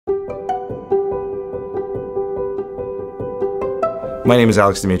My name is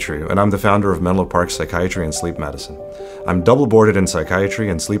Alex Dimitriu, and I'm the founder of Menlo Park Psychiatry and Sleep Medicine. I'm double boarded in psychiatry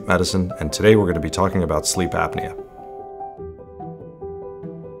and sleep medicine, and today we're going to be talking about sleep apnea.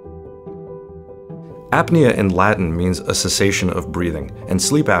 Apnea in Latin means a cessation of breathing, and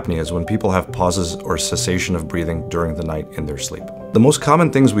sleep apnea is when people have pauses or cessation of breathing during the night in their sleep. The most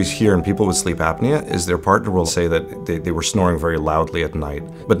common things we hear in people with sleep apnea is their partner will say that they were snoring very loudly at night.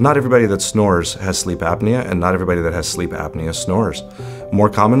 But not everybody that snores has sleep apnea, and not everybody that has sleep apnea snores. More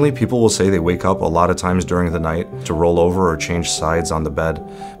commonly, people will say they wake up a lot of times during the night to roll over or change sides on the bed.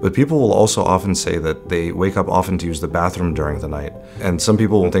 But people will also often say that they wake up often to use the bathroom during the night. And some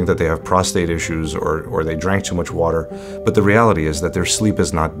people will think that they have prostate issues or they drank too much water. But the reality is that their sleep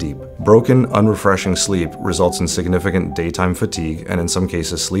is not deep. Broken, unrefreshing sleep results in significant daytime fatigue and in some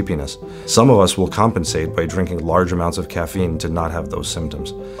cases sleepiness. Some of us will compensate by drinking large amounts of caffeine to not have those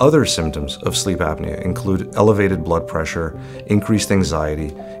symptoms. Other symptoms of sleep apnea include elevated blood pressure, increased anxiety,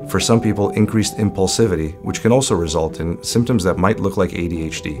 for some people increased impulsivity, which can also result in symptoms that might look like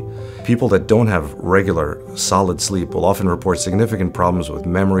ADHD. People that don't have regular, solid sleep will often report significant problems with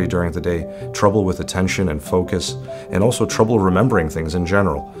memory during the day, trouble with attention and focus, and also trouble remembering things in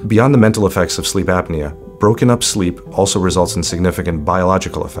general. Beyond the mental effects of sleep apnea, broken up sleep also results in significant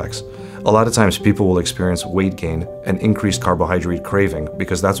biological effects. A lot of times people will experience weight gain and increased carbohydrate craving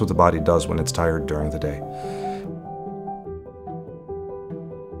because that's what the body does when it's tired during the day.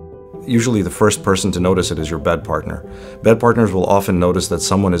 Usually the first person to notice it is your bed partner. Bed partners will often notice that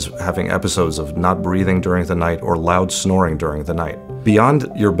someone is having episodes of not breathing during the night or loud snoring during the night.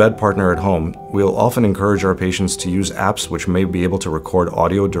 Beyond your bed partner at home, we'll often encourage our patients to use apps which may be able to record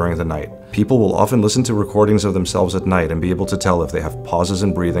audio during the night. People will often listen to recordings of themselves at night and be able to tell if they have pauses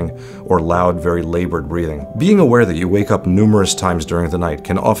in breathing or loud, very labored breathing. Being aware that you wake up numerous times during the night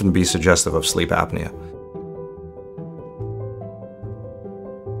can often be suggestive of sleep apnea.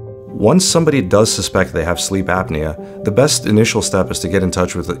 Once somebody does suspect they have sleep apnea, the best initial step is to get in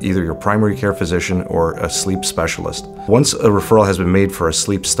touch with either your primary care physician or a sleep specialist. Once a referral has been made for a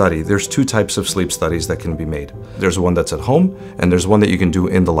sleep study, there's two types of sleep studies that can be made. There's one that's at home, and there's one that you can do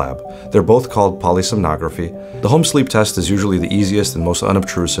in the lab. They're both called polysomnography. The home sleep test is usually the easiest and most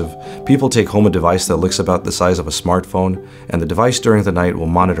unobtrusive. People take home a device that looks about the size of a smartphone, and the device during the night will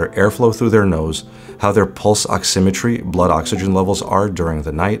monitor airflow through their nose, how their pulse oximetry, blood oxygen levels are during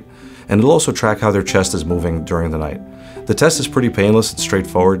the night, and it'll also track how their chest is moving during the night. The test is pretty painless, it's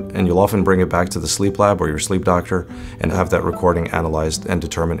straightforward, and you'll often bring it back to the sleep lab or your sleep doctor and have that recording analyzed and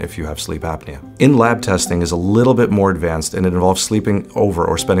determine if you have sleep apnea. In-lab testing is a little bit more advanced, and it involves sleeping over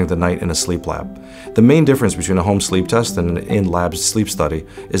or spending the night in a sleep lab. The main difference between a home sleep test and an in-lab sleep study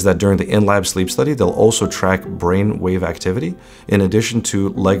is that during the in-lab sleep study, they'll also track brain wave activity in addition to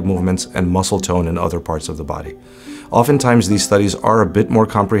leg movements and muscle tone in other parts of the body. Oftentimes these studies are a bit more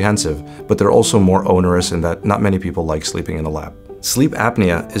comprehensive, but they're also more onerous in that not many people like sleeping in a lab. Sleep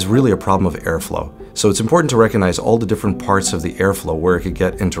apnea is really a problem of airflow, so it's important to recognize all the different parts of the airflow where it could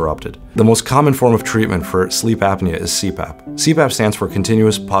get interrupted. The most common form of treatment for sleep apnea is CPAP. CPAP stands for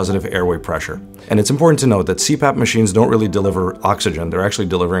continuous positive airway pressure, and it's important to note that CPAP machines don't really deliver oxygen, they're actually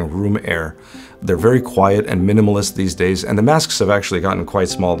delivering room air. They're very quiet and minimalist these days, and the masks have actually gotten quite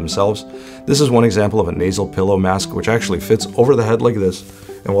small themselves. This is one example of a nasal pillow mask which actually fits over the head like this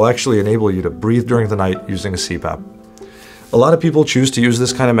and will actually enable you to breathe during the night using a CPAP. A lot of people choose to use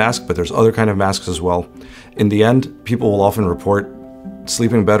this kind of mask, but there's other kind of masks as well. In the end, people will often report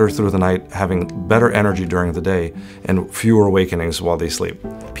sleeping better through the night, having better energy during the day, and fewer awakenings while they sleep.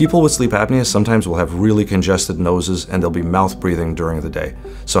 People with sleep apnea sometimes will have really congested noses and they'll be mouth breathing during the day.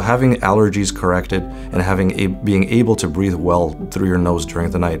 So having allergies corrected and being able to breathe well through your nose during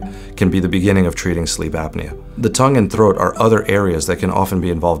the night can be the beginning of treating sleep apnea. The tongue and throat are other areas that can often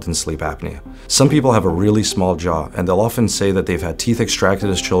be involved in sleep apnea. Some people have a really small jaw, and they'll often say that they've had teeth extracted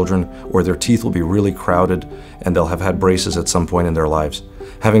as children, or their teeth will be really crowded, and they'll have had braces at some point in their lives.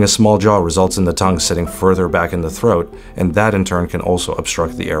 Having a small jaw results in the tongue sitting further back in the throat, and that in turn can also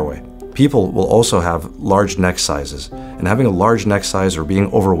obstruct the airway. People will also have large neck sizes, and having a large neck size or being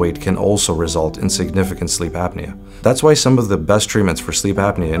overweight can also result in significant sleep apnea. That's why some of the best treatments for sleep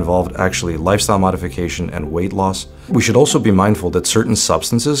apnea involved actually lifestyle modification and weight loss. We should also be mindful that certain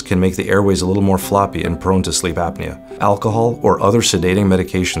substances can make the airways a little more floppy and prone to sleep apnea. Alcohol or other sedating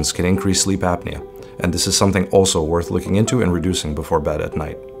medications can increase sleep apnea, and this is something also worth looking into and reducing before bed at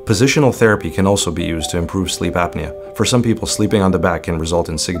night. Positional therapy can also be used to improve sleep apnea. For some people, sleeping on the back can result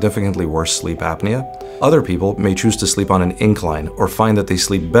in significantly worse sleep apnea. Other people may choose to sleep on an incline or find that they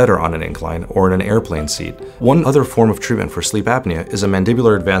sleep better on an incline or in an airplane seat. One other form of treatment for sleep apnea is a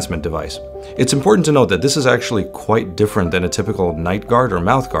mandibular advancement device. It's important to note that this is actually quite different than a typical night guard or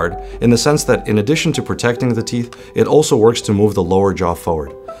mouth guard in the sense that in addition to protecting the teeth, it also works to move the lower jaw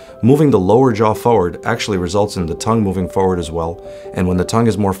forward. Moving the lower jaw forward actually results in the tongue moving forward as well, and when the tongue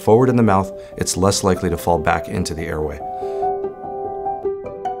is more forward in the mouth, it's less likely to fall back into the airway.